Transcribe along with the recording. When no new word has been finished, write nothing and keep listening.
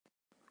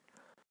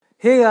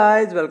Hey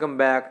guys, welcome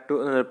back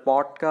to another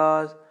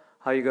podcast.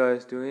 How you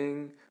guys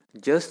doing?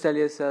 Just tell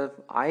yourself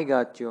I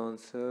got you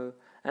answer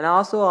and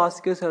also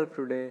ask yourself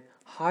today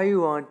how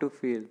you want to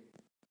feel.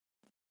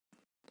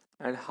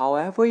 And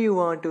however you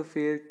want to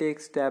feel, take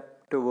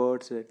step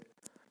towards it.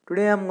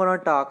 Today I'm gonna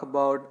talk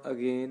about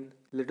again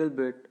little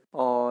bit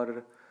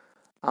or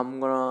I'm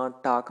gonna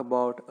talk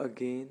about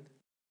again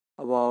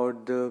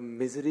about the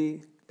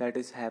misery that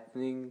is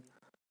happening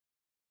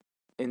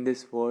in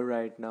this world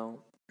right now.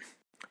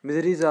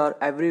 Miseries are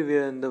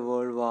everywhere in the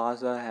world.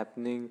 Wars are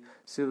happening,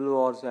 civil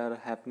wars are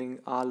happening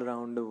all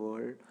around the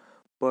world.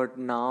 But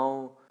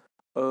now,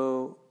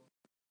 a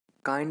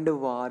kind of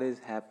war is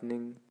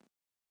happening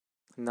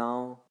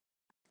now,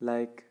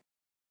 like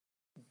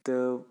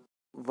the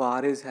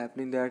war is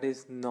happening that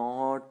is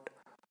not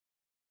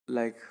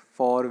like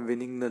for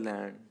winning the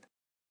land.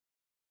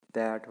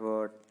 That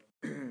what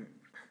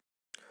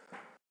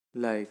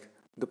like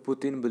the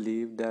Putin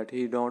believe that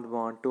he don't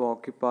want to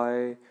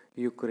occupy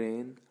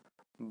Ukraine,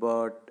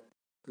 but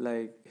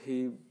like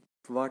he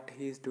what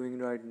he's doing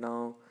right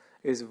now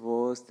is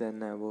worse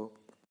than ever.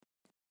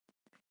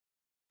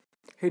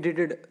 He did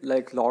it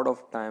like lot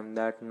of time.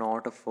 That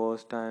not a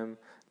first time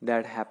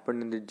that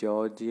happened in the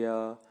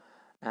Georgia,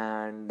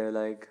 and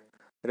like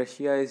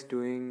Russia is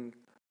doing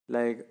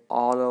like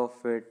all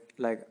of it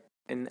like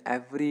in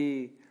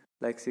every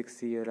like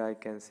 6 year I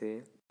can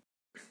say.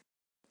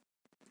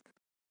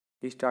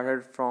 He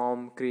started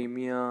from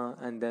Crimea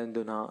and then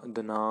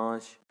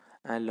Donetsk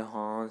and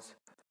Luhansk,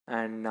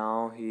 and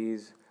now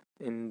he's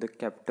in the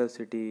capital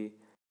city,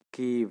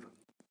 Kiev.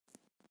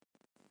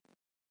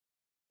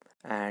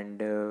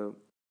 And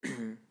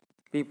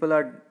people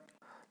are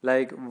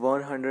like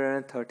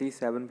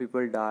 137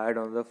 people died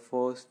on the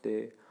first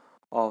day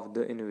of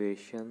the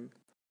invasion.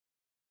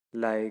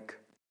 Like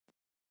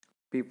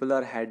people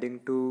are heading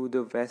to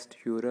the West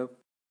Europe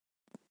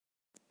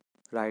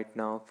right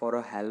now for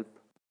a help.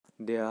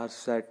 They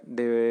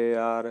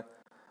are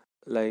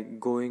like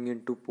going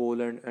into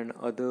Poland and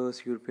other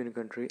European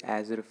country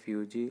as a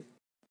refugee.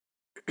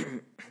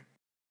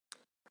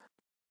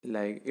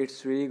 Like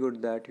it's really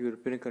good that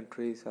European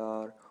countries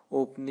are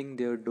opening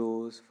their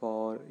doors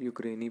for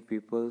Ukrainian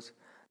peoples,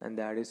 and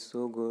that is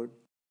so good.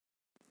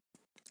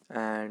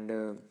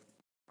 And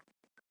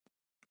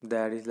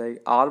that is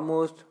like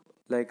almost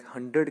like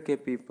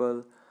 100K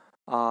people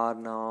are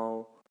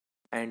now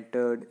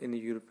entered in the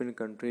European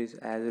countries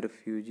as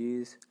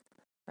refugees,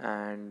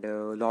 and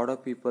a lot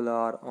of people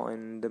are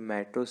on the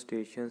metro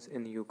stations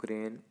in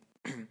Ukraine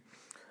and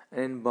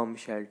in bomb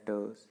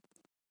shelters.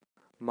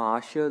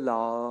 Martial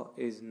law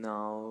is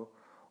now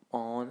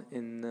on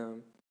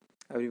in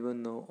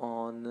everyone know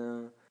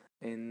on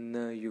in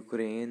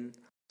Ukraine.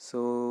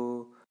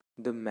 So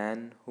the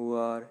men who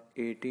are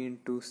 18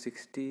 to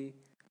 60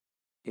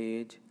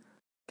 age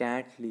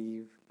can't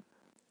leave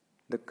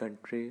the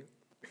country.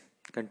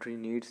 Country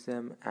needs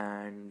them,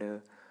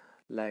 and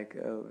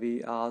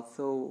we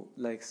also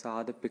like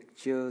saw the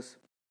pictures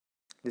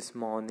this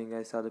morning.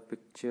 I saw the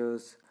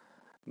pictures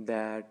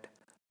that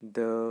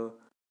the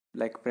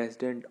like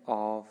president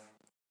of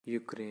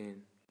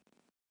Ukraine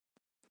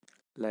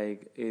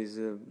like is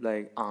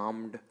like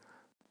armed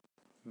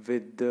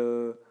with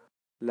the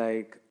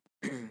like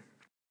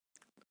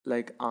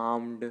like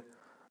armed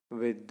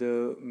with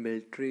the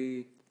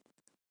military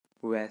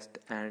vest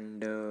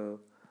and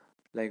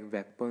like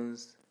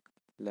weapons,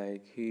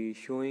 like he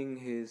showing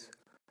his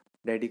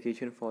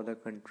dedication for the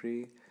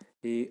country.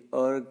 He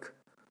urged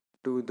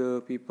to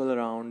the people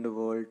around the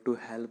world to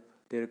help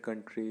their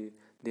country.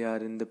 They are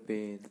in the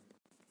pain.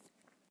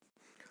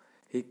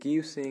 He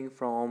keeps saying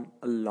from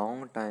a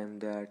long time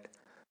that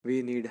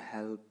we need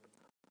help.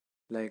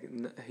 Like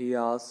he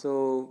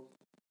also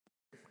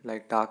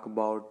like talk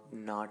about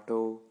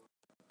NATO.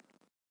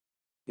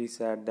 He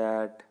said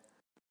that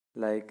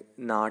like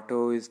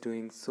NATO is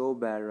doing so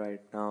bad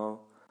right now.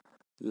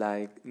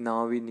 Like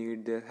now we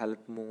need their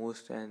help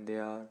most, and they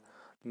are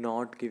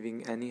not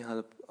giving any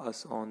help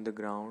us on the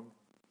ground,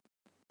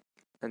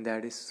 and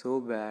that is so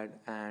bad.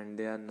 And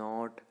they are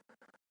not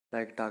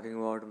like talking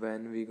about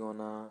when we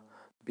gonna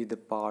be the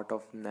part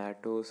of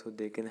NATO so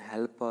they can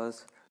help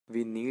us.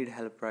 We need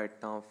help right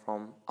now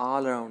from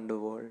all around the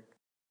world.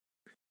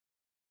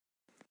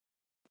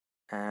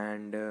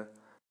 And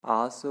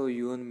also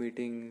UN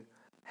meeting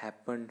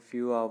happened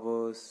few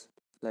hours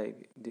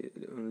like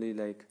only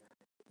like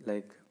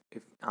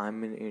if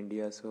I'm in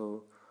India,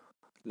 so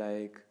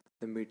like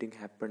the meeting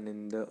happened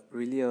in the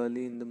really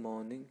early in the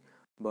morning,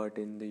 but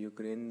in the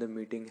Ukraine the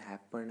meeting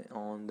happened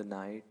on the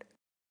night.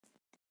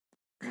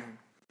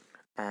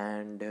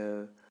 And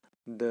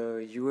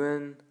the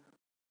UN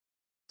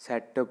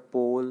set a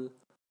poll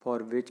for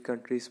which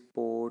country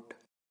support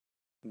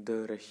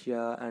the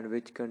Russia and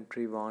which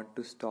country want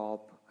to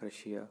stop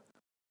Russia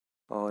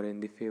or in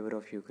the favor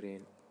of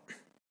Ukraine.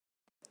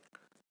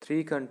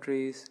 Three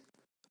countries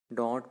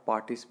don't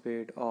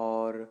participate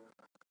or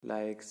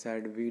like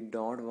said we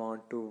don't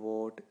want to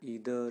vote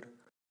either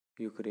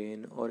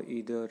Ukraine or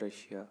either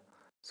Russia.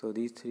 So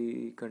these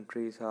three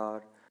countries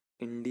are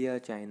India,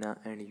 China,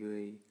 and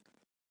UAE.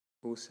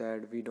 who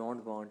said we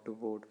don't want to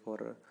vote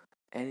for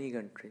any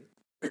country.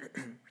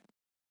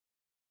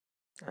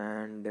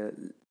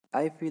 And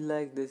I feel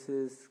like this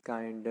is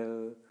kind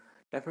of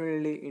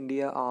definitely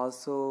India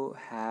also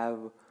have,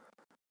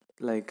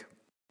 like,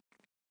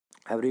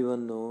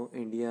 everyone know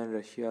India and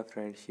Russia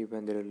friendship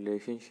and their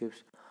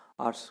relationships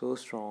are so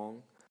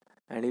strong.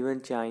 And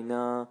even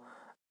China,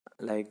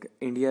 like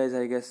India is,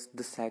 I guess,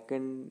 the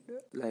second,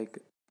 like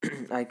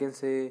I can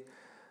say,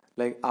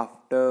 like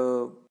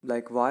after,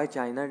 like why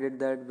China did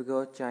that,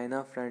 because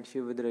China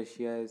friendship with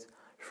Russia is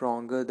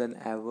stronger than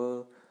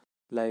ever.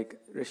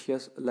 Russia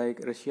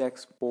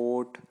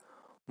export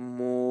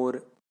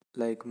more,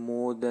 like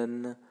more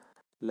than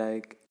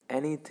like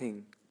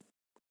anything.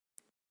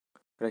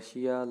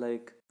 Russia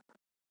like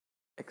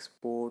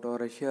export, or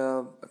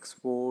Russia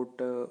export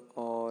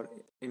or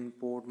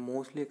import,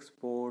 mostly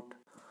export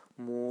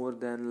more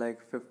than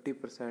like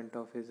 50%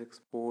 of his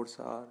exports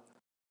are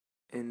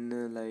in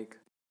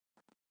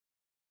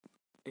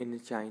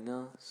in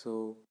China.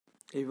 So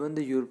even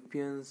the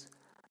Europeans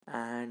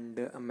and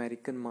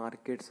American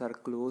markets are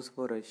closed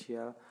for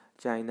Russia.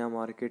 China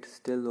market is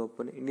still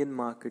open. Indian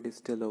market is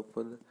still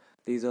open.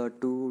 These are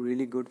two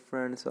really good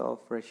friends of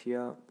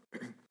Russia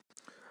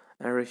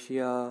and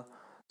Russia.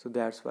 So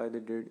that's why they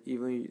did.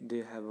 Even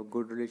they have a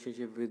good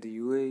relationship with the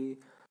UAE.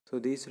 So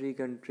these three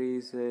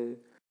countries,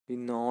 we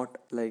not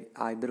like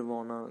either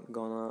wanna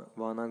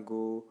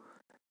go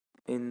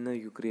in the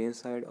Ukraine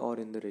side or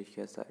in the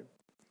Russia side.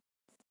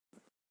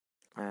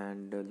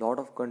 And a lot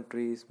of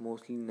countries,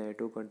 mostly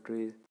NATO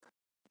countries,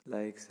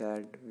 like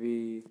said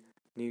we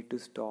need to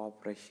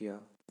stop Russia.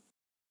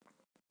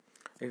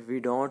 If we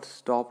don't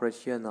stop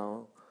Russia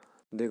now,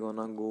 they're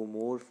gonna go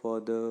more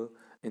further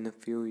in a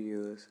few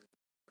years,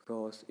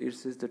 because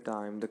it is the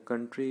time. The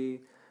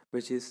country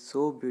which is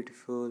so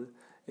beautiful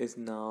is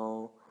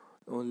now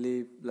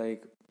only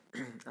like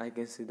I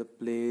can say the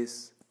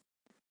place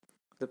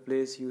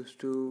used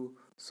to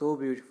so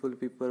beautiful.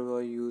 People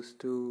were used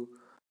to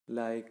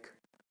like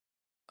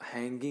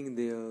hanging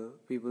there.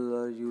 People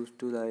are used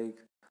to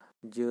like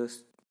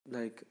just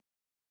like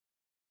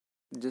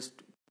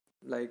just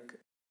like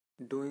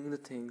doing the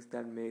things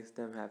that makes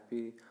them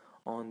happy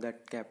on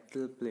that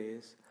capital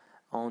place,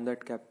 on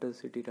that capital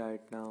city.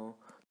 Right now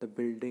the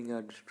buildings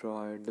are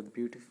destroyed, the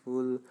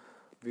beautiful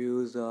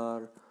views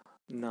are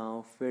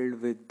now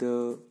filled with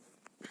the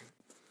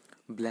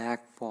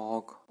black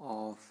fog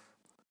of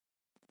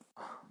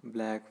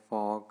black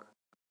fog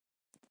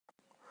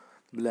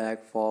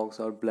black fogs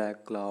or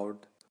black cloud.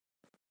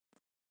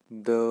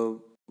 The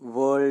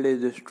world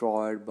is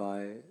destroyed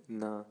by,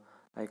 nah,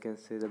 I can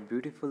say the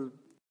beautiful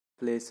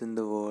place in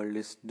the world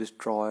is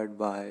destroyed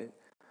by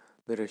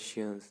the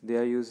Russians. They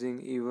are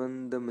using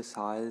even the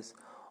missiles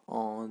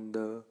on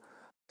the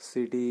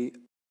city,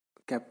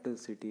 capital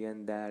city,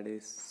 and that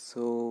is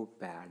so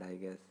bad, I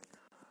guess.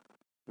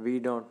 We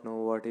don't know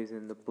what is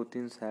in the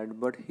Putin's head,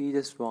 but he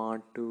just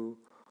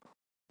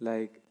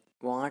like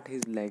want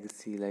his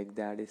legacy. Like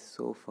that is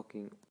so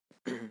fucking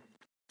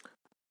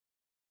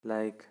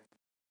like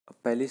a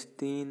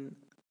Palestine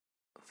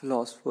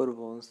philosopher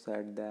once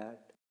said that,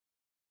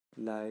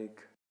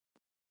 like,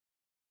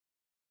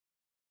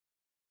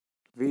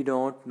 we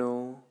don't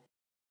know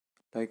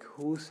like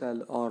who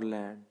sell our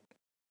land.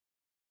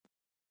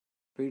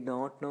 We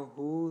don't know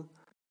who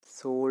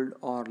sold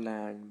our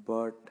land,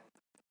 but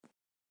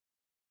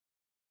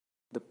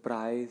the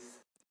price,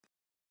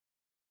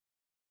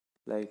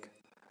 like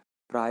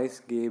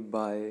price gave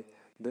by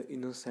the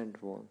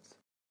innocent ones.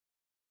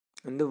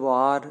 In the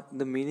war,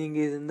 the meaning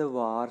is in the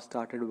war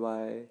started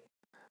by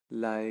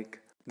like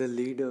the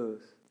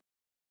leaders,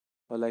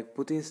 or like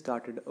Putin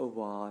started a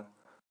war,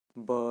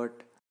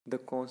 but the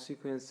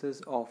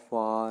consequences of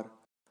war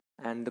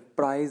and the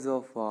price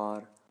of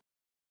war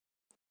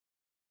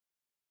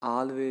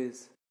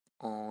always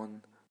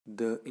on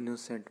the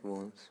innocent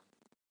ones.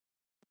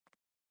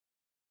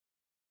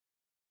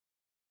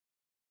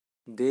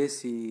 They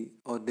see,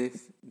 or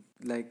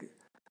like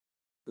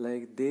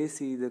they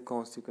see the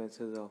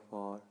consequences of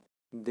war.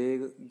 They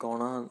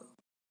gonna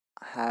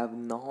have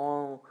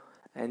no,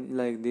 and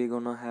like they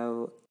gonna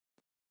have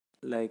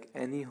like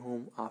any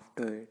home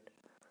after it.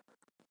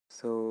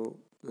 So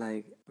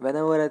like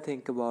whenever I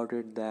think about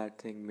it,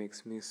 that thing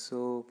makes me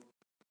so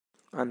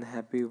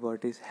unhappy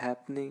what is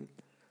happening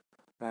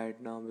right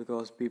now,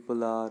 because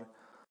people are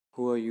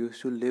who are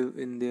used to live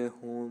in their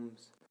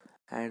homes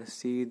and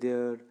see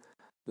their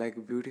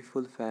like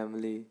beautiful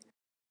family,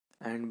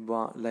 and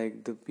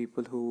like the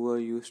people who were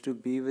used to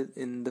be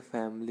within the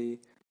family,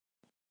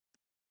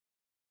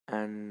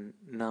 and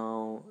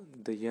now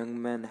the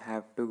young men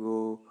have to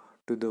go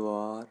to the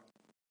war.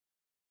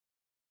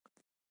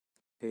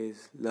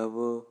 His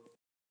lover,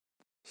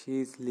 she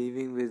is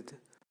living with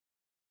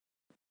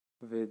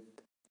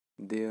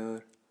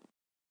their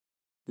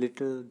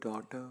little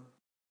daughter.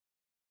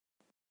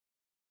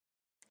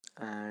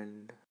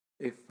 And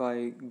if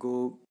I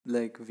go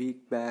like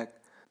week back,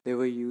 they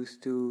were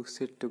used to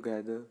sit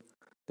together.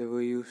 They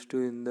were used to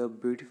in the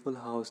beautiful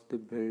house they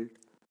built,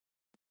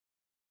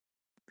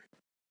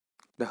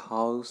 the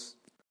house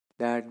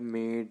that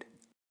made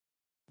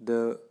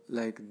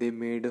they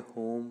made a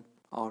home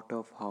out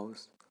of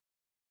house.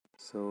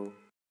 So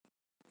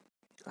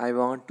I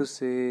want to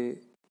say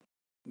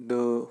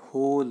the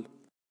whole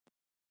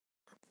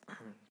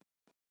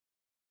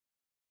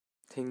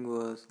thing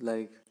was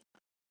like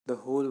the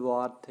whole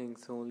war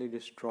things only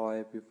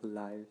destroy people's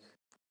lives.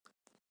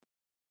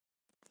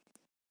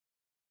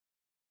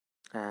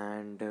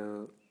 And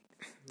the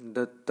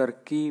the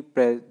Turkey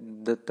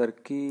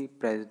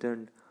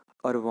president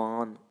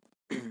Erdogan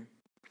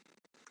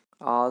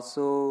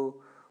also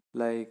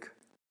like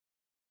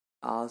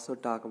also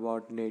talk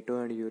about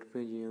NATO and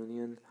European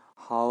Union,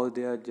 how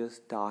they are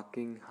just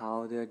talking,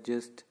 how they are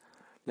just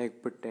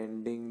like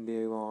pretending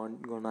they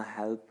want gonna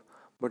help,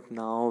 but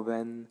now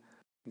when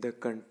the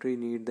country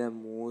need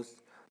them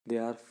most, they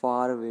are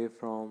far away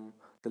from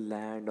the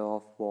land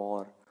of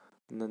war.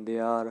 And then they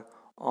are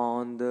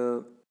on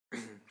the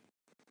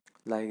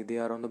they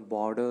are on the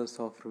borders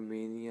of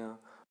Romania,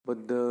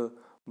 but the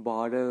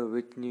border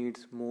which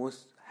needs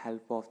most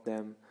help of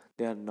them,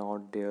 they are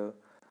not there.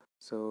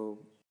 So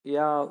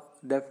yeah,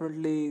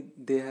 definitely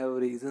they have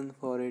reason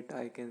for it.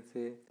 I can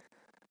say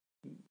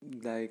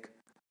like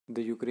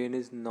the Ukraine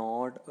is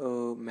not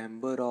a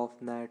member of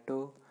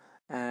NATO,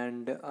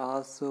 and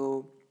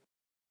also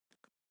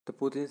the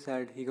Putin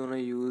said he gonna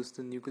use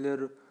the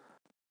nuclear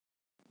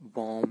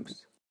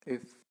bombs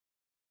if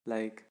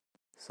like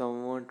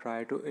someone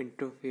try to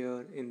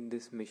interfere in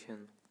this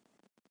mission.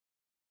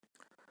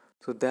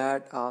 So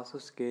that also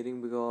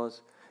scaring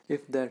because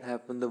if that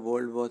happen, the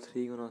World War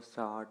III gonna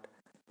start.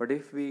 But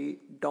if we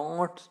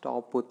don't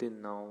stop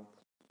Putin now,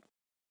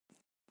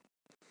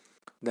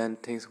 then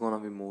things gonna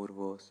be more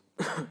worse.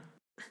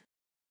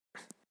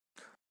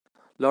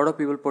 Lot of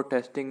people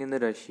protesting in the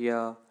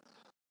Russia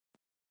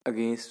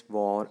against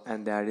war,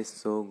 and that is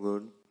so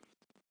good.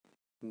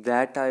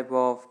 That type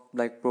of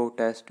like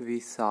protest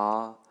we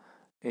saw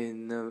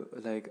in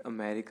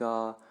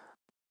America,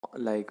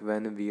 like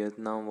when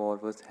Vietnam War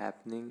was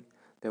happening.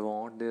 They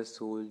want their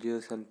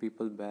soldiers and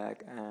people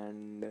back,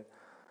 and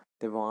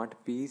they want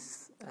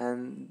peace.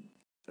 And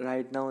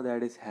right now,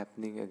 that is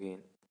happening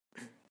again,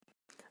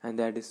 and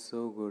that is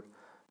so good.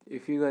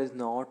 If you guys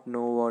not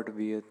know about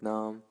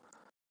Vietnam,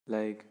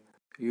 like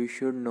you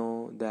should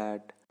know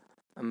that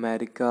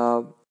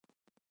America,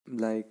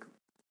 like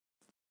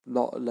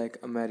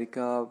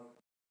America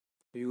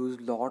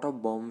used lot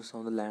of bombs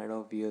on the land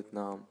of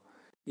Vietnam.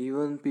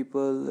 Even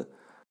people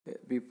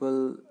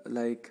people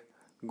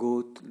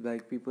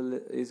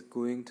is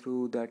going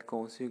through that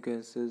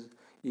consequences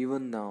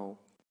even now.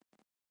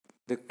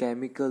 The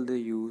chemical they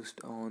used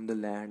on the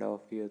land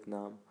of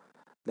Vietnam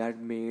that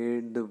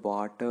made the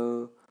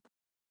water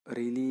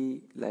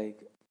really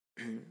like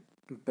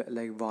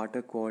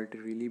water quality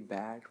really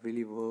bad,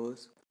 really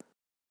worse.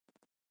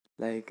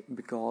 Like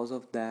because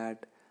of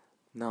that,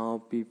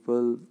 now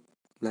people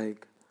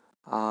like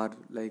are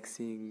like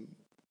seeing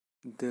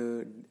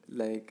the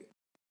like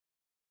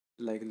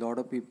like a lot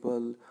of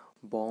people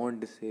born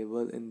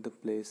disabled in the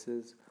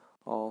places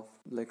of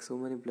like so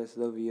many places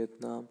of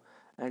Vietnam.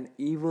 And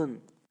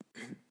even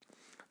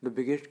the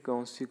biggest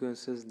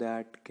consequences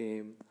that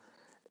came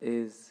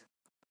is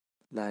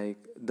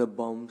like the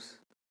bombs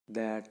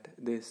that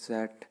they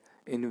set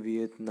in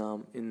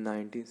Vietnam in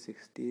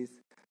 1960s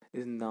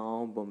is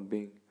now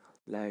bombing.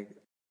 Like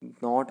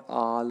not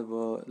all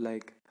were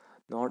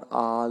not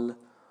all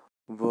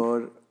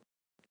were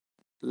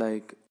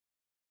like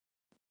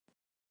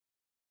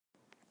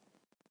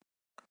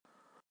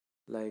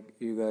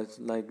you guys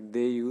like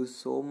they use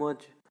so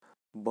much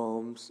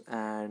bombs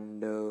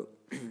and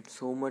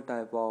so much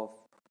type of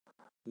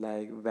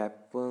like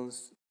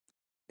weapons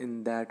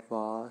in that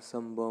war.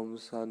 Some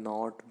bombs are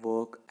not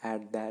work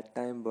at that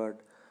time,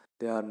 but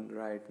they are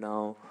right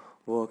now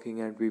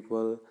working, and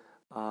people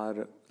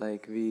are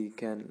like we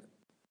can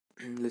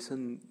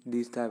listen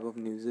these type of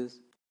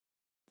newses.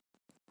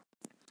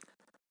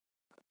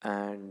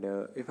 And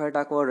if I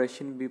talk about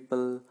Russian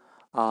people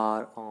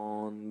are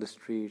on the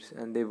streets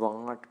and they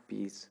want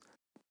peace.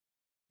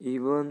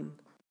 Even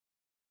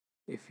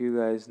if you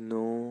guys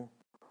know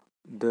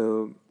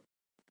the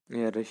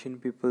Russian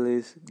people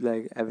is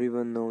like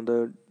everyone know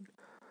that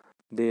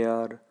they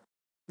are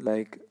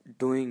like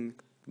doing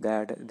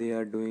that they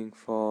are doing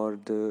for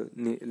the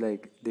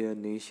their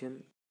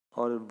nation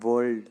or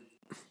world.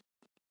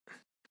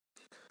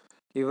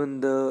 Even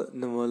the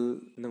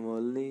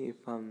Navalny,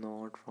 if I'm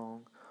not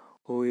wrong,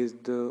 who is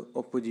the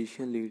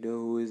opposition leader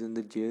who is in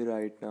the jail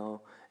right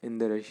now in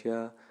the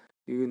Russia,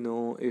 you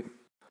know, if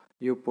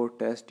you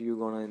protest, you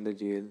gonna in the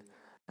jail,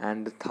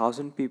 and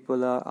 1,000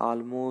 people are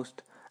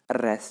almost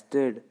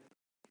arrested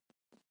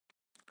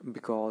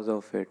because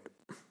of it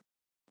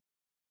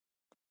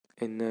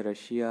in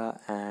Russia,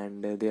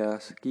 and they are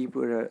keep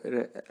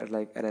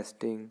like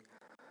arresting.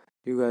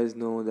 You guys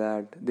know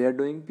that they are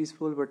doing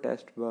peaceful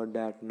protest, but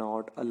that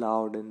not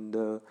allowed in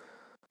the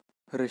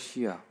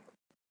Russia.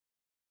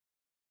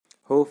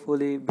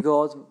 Hopefully,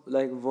 because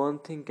like one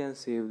thing can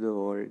save the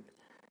world.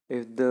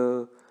 If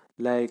the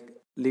like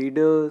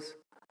leaders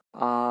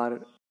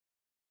are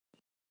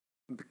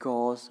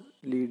because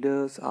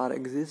leaders are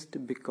exist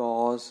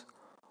because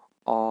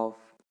of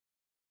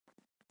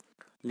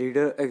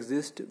leader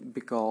exist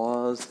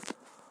because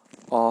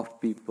of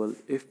people.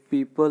 If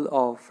people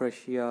of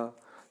Russia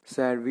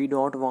said we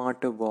don't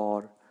want a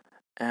war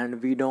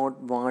and we don't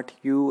want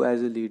you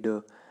as a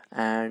leader,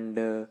 and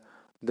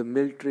the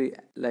military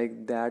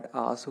like that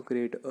also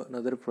create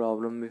another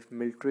problem. If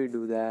military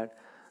do that,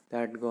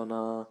 that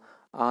gonna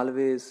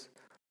always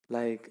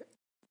like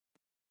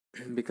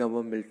become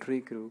a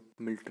military coup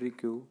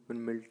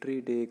when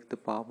military take the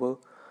power.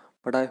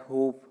 But I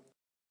hope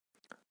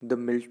the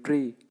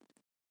military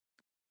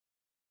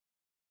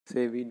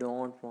say we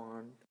don't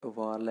want a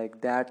war,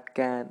 like that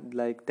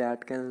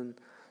can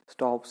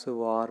stops a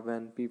war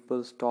when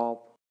people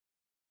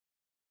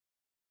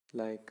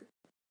like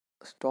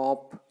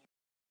stop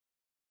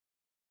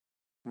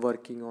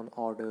working on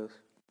orders.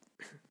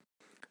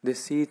 They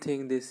see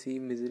things, they see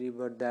misery,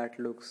 but that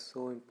looks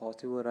so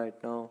impossible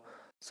right now.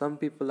 Some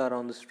people are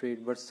on the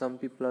street, but some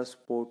people are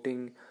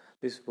supporting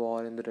this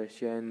war in the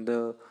Russia and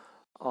the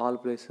all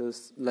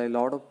places, like a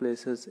lot of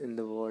places in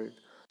the world,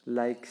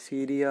 like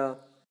Syria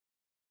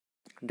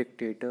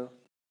dictator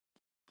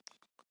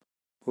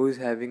who is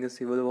having a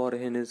civil war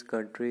in his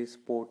country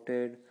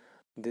supported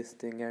this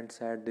thing and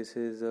said this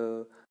is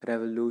a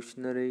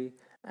revolutionary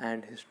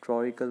and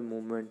historical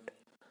movement.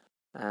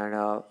 And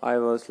I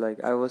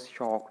was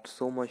shocked,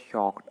 so much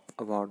shocked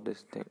about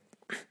this thing.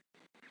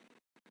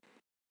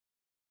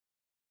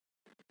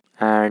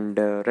 And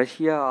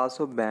Russia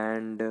also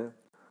banned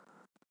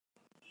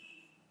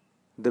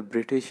the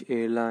British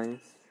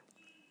Airlines,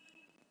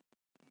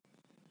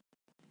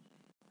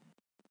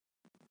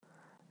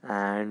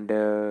 and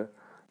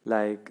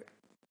like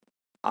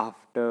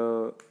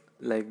after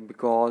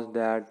because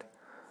that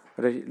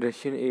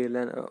Russian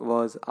airline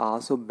was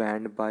also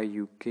banned by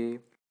UK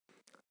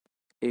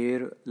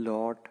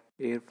Airflot,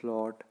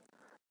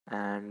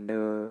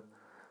 and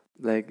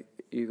like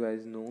you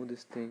guys know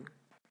this thing.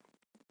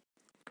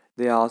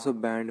 They also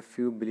banned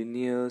few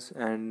billionaires,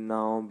 and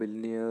now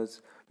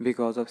billionaires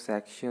because of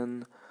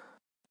section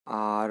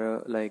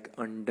are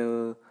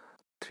under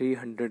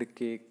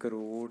 300k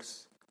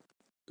crores.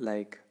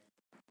 Like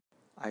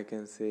I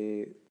can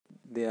say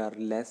they are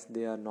less,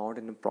 they are not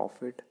in a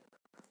profit,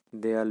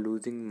 they are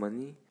losing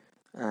money,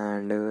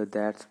 and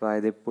that's why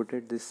they put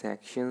it these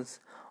sanctions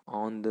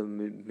on the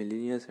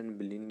millionaires and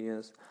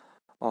billionaires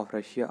of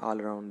Russia all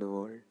around the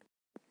world.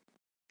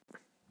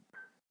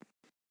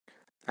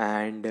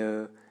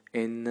 And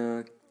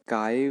in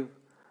Kyiv,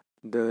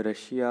 the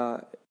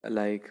Russia,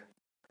 like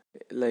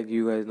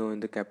you guys know, in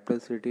the capital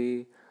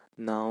city,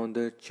 now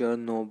the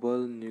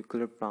Chernobyl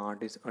nuclear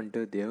plant is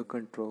under their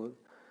control.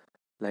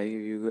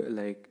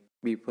 Like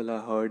people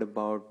have heard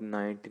about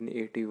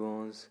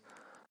 1981's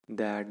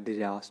that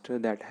disaster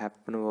that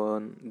happened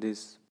on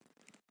this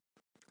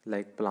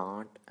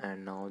plant,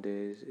 and now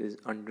this is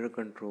under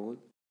control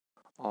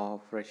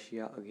of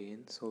Russia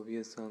again.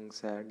 Soviet song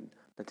said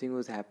nothing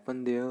was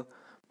happened there,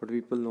 but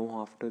people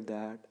know after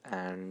that.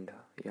 And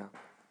yeah,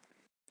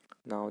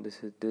 now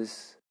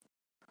this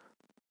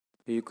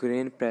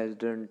Ukraine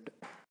president,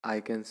 I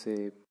can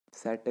say,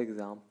 set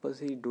examples.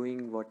 He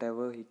doing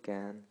whatever he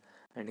can,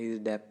 and he's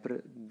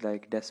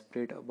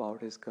desperate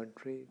about his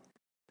country,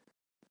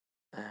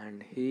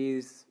 and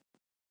he's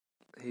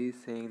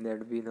saying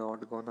that we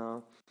not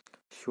gonna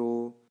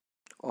show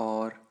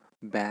or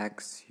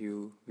backs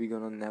you. We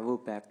gonna never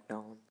back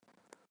down,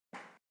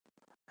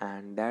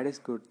 and that is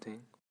good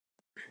thing.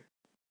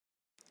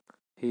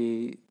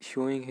 He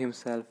showing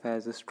himself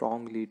as a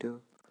strong leader.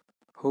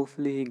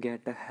 Hopefully he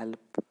get the help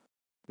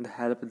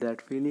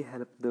that really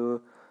helped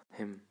the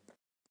him.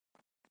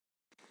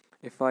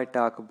 If I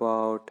talk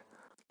about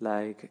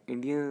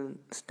Indian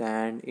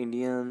stand,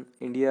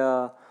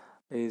 India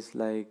is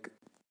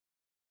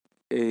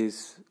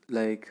is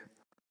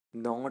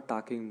not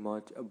talking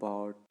much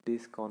about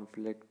this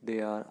conflict.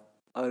 They are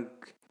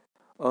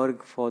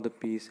urg for the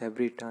peace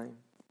every time,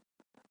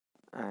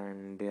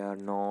 and they are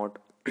not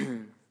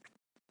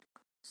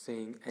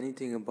saying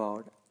anything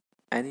about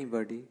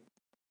anybody.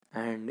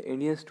 And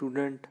Indian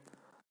student,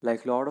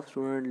 like lot of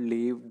students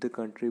leave the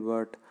country,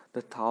 but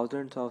the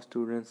thousands of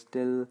students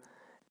still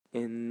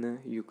in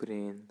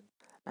Ukraine,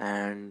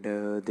 and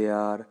they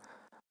are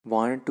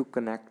wanting to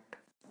connect,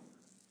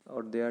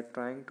 or they are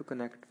trying to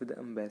connect with the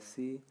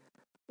embassy.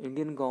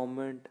 Indian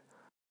government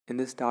in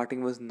the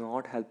starting was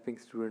not helping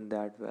students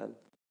that well.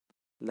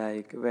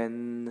 Like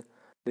when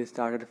they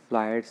started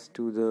flights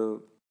to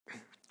the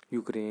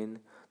Ukraine,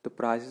 the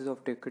prices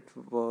of ticket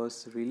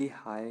was really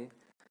high,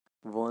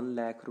 1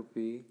 lakh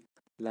rupee.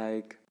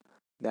 Like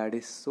that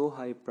is so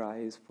high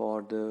price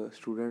for the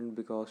student,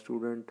 because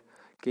student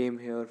came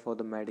here for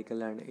the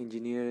medical and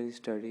engineering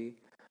study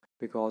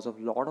because of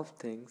lot of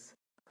things.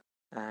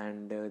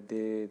 And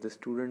the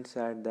students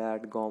said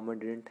that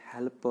government didn't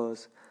help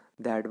us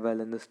that well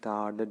in the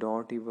start. They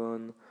don't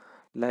even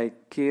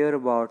care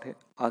about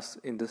us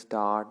in the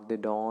start. They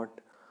don't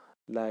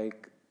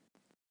like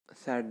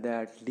said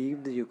that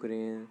leave the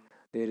Ukraine,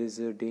 there is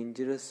a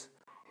dangerous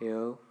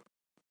here.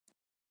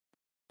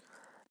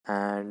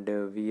 and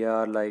we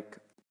are like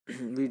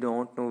we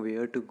don't know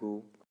where to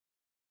go.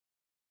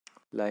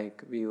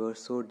 Like we were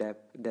so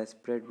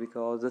desperate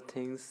because the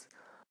things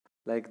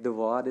like the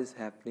war is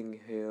happening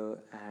here,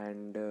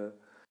 and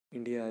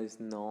India is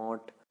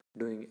not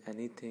doing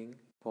anything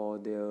for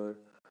their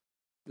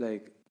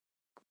like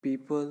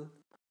people.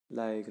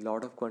 Like a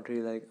lot of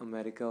country like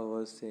America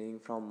was saying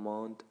from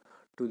month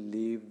to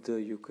leave the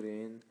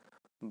Ukraine,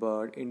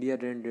 but India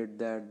didn't did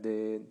that.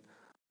 They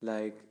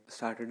like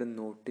started a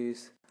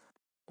notice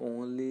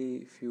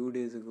only few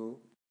days ago,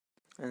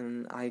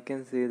 and I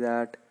can say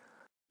that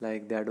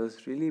like that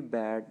was really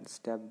bad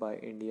step by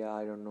India.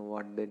 I don't know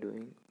what they're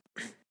doing.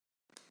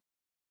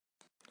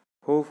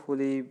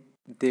 Hopefully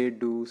they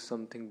do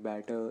something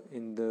better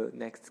in the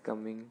next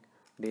coming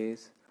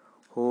days.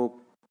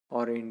 Hope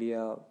or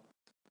India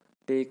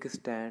take a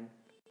stand,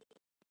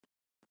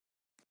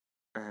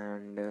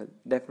 and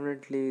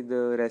definitely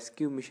the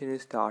rescue mission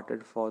is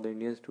started for the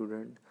Indian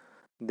student.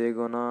 They're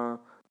gonna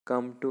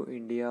come to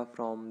India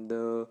from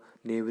the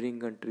neighboring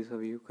countries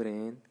of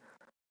Ukraine.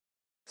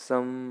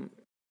 Some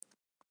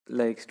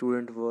like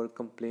students were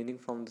complaining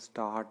from the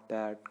start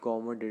that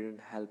government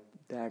didn't help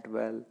that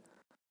well,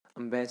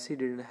 embassy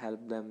didn't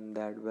help them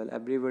that well,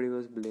 everybody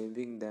was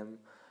blaming them,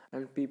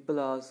 and people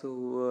also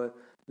who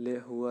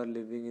are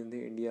living in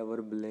the India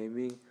were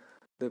blaming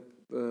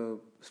the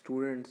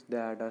students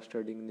that are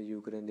studying in the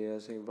Ukraine. They are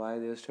saying why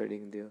they are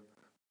studying there.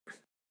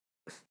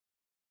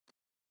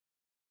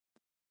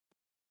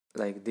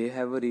 Like they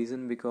have a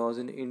reason, because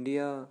in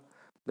India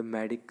the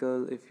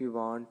medical, if you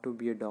want to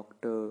be a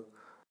doctor,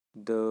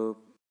 the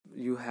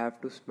you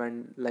have to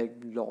spend like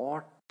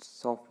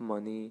lots of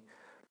money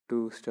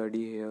to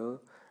study here.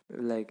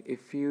 Like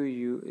if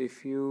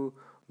you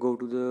go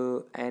to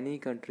the any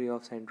country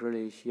of Central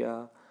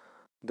Asia,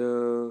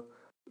 the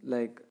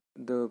like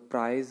the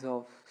price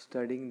of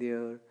studying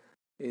there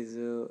is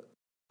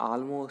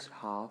almost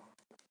half.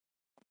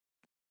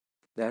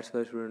 That's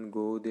why students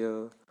go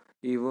there.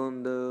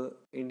 Even the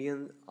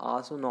Indians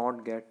also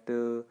not get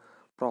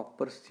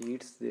proper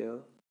seats there,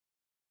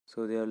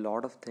 so there are a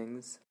lot of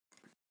things.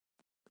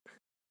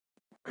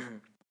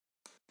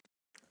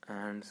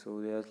 And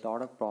so there's a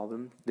lot of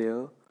problems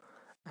there.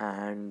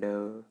 And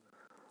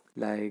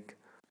like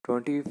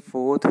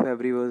 24th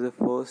February was the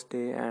first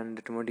day,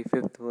 and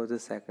 25th was the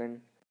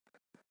second.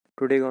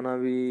 Today gonna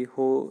be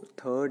whole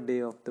third day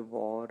of the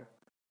war,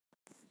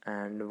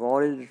 and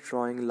war is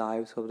destroying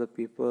lives of the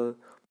people.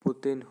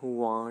 Putin, who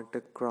want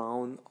a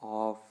crown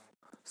of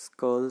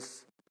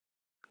skulls,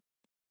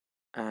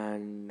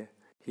 and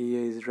he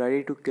is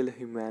ready to kill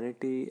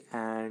humanity,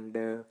 and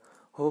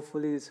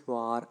hopefully this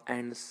war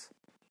ends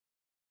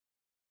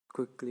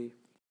quickly.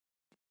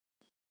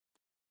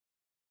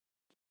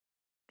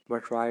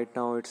 But right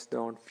now it's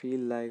don't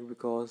feel like,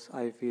 because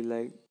I feel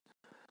like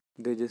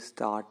they just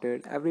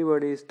started.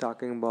 Everybody is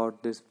talking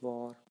about this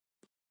war.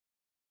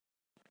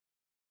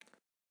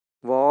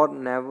 War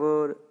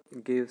never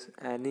gives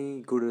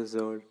any good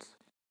results.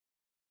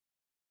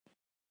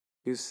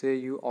 You say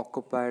you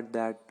occupied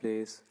that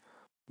place,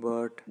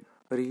 but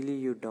really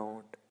you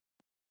don't.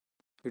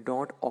 You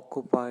don't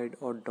occupied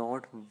or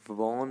don't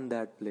won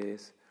that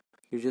place.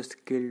 You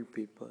just killed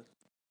people,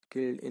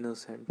 killed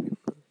innocent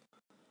people.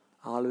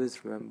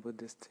 Always remember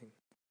this thing.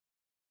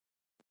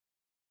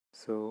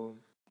 So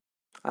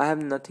I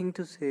have nothing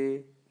to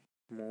say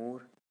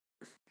more.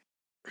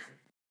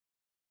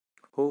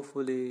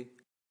 Hopefully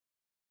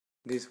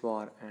this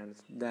war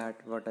ends.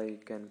 That what I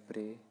can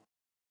pray.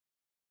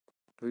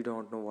 We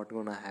don't know what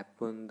gonna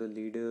happen. The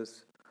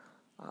leaders,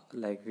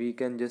 like we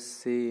can just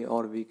say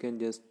or we can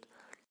just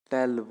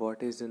tell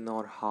what is in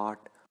our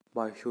heart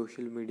by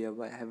social media,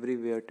 by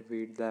everywhere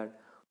tweet that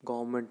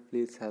government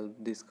please help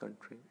this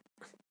country.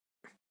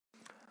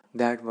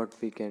 That what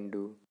we can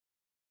do,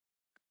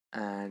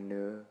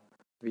 and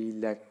we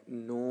let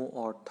know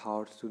our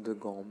thoughts to the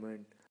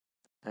government,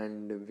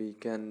 and we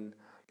can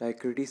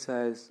like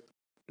criticize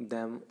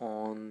them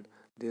on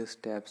their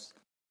steps.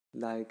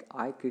 Like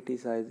I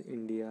criticize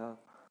India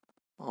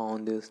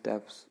on their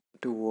steps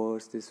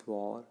towards this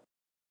war.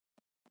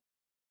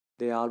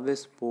 They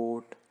always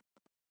support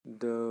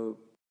the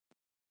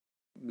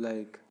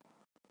like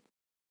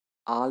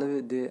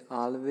always they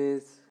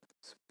always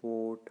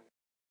support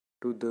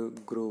to the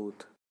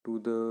growth, to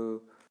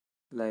the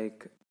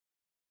like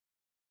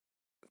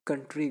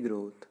country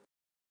growth,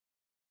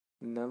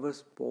 never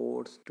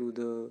sports to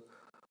the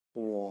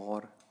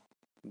war.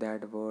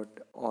 That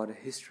what our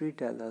history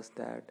tell us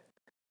that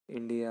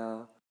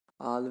India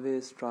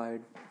always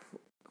tried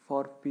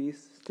for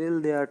peace.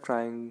 Still they are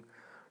trying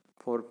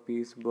for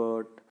peace,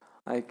 but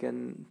I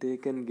can they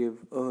can give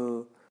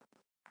a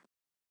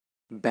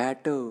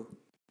better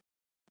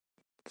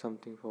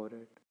something for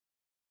it.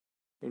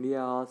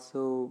 India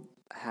also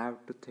have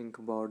to think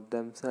about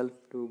themselves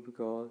too,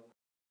 because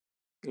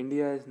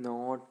India is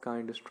not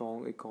kind of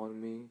strong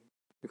economy.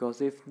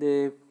 Because if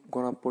they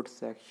gonna put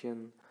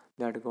section,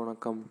 that gonna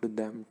come to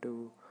them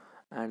too.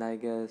 And I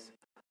guess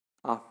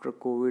after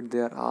COVID they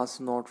are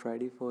also not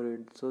ready for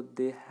it, so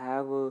they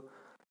have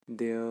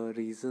their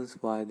reasons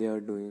why they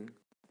are doing.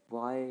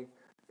 why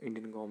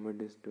Indian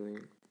government is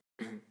doing.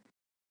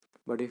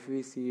 But if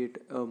we see it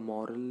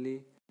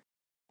morally,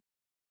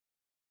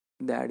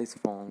 that is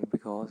wrong,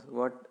 because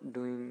what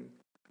doing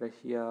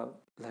Russia,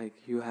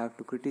 like, you have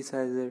to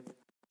criticize it,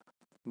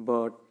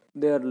 but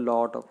there are a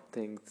lot of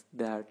things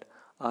that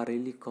are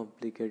really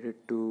complicated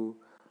to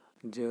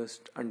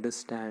just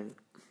understand.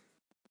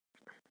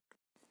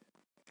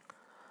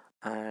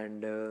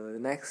 And the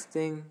next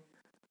thing,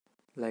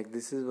 like,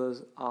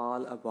 was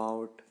all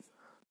about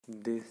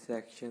this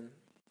section.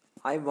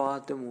 I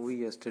watched a movie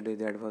yesterday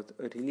that was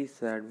a really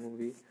sad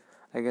movie.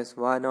 I guess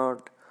why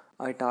not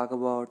I talk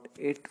about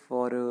it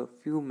for a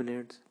few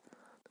minutes.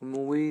 The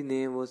movie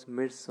name was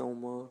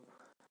Midsummer,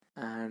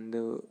 and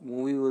the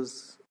movie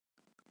was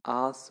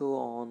also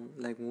on,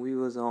 like, movie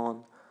was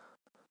on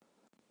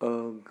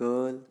a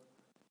girl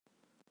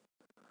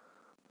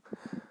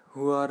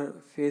who are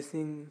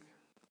facing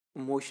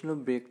emotional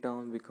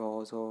breakdown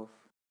because of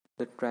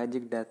the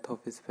tragic death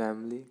of his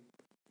family.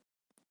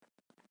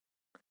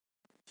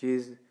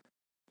 She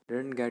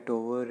didn't get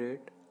over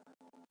it.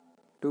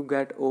 To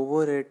get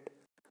over it,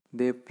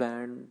 they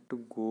planned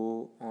to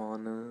go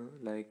on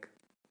like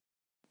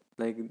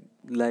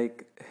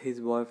like his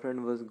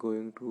boyfriend was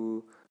going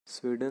to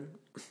Sweden,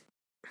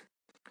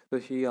 so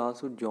she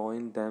also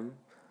joined them.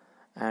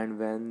 And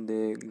when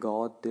they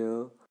got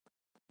there,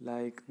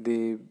 like,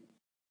 they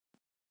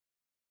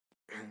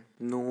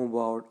know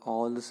about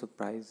all the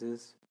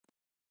surprises.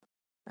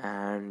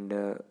 And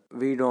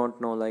we don't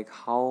know, like,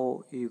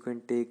 how you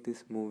can take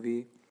this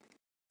movie.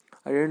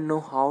 I didn't know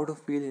how to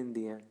feel in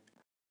the end.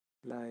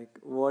 Like,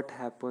 what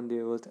happened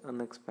there was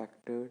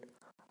unexpected.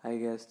 I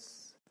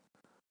guess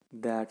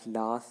that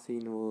last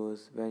scene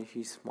was when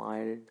she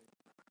smiled.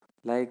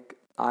 Like,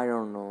 I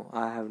don't know,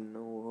 I have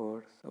no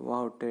words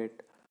about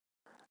it.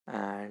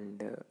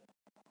 And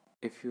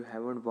if you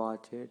haven't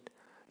watched it,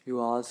 you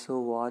also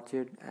watch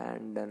it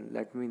and then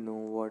let me know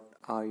what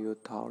are your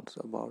thoughts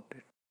about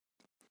it.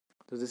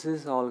 So this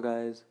is all,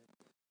 guys.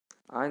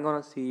 I'm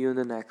gonna see you in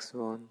the next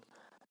one,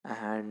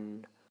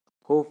 and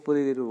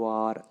hopefully the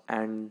war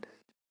end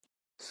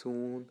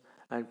soon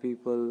and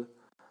people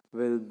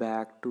will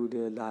back to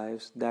their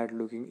lives that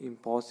looking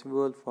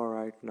impossible for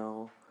right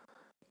now.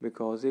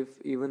 Because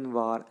if even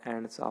war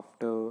ends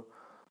after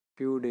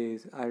few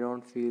days, I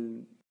don't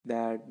feel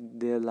that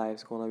their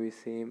lives gonna be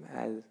same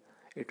as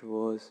it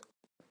was.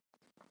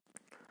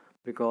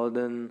 Because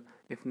then,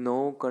 if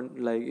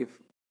if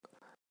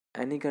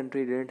any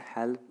country didn't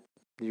help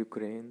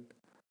Ukraine,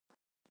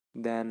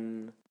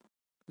 then,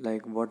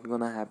 like, what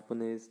gonna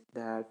happen is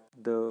that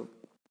the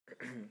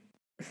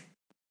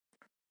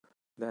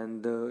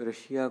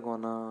Russia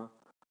gonna,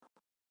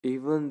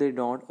 even they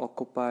don't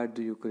occupy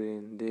the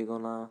Ukraine, they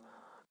gonna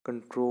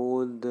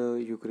control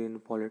the Ukraine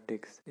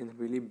politics in a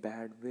really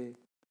bad way.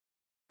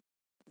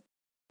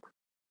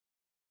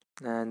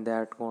 And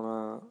that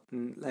gonna,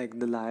 like,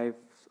 the lives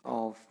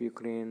of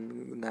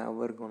Ukraine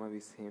never gonna be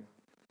same.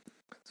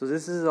 So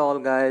this is all,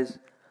 guys.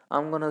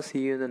 I'm gonna see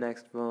you in the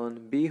next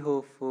one. Be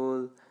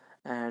hopeful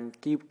and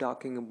keep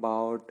talking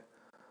about,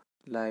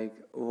 like,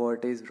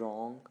 what is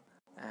wrong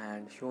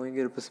and showing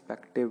your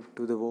perspective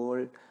to the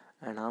world.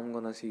 And I'm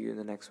gonna see you in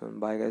the next one.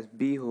 Bye, guys.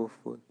 Be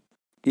hopeful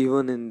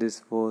even in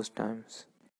these worst times.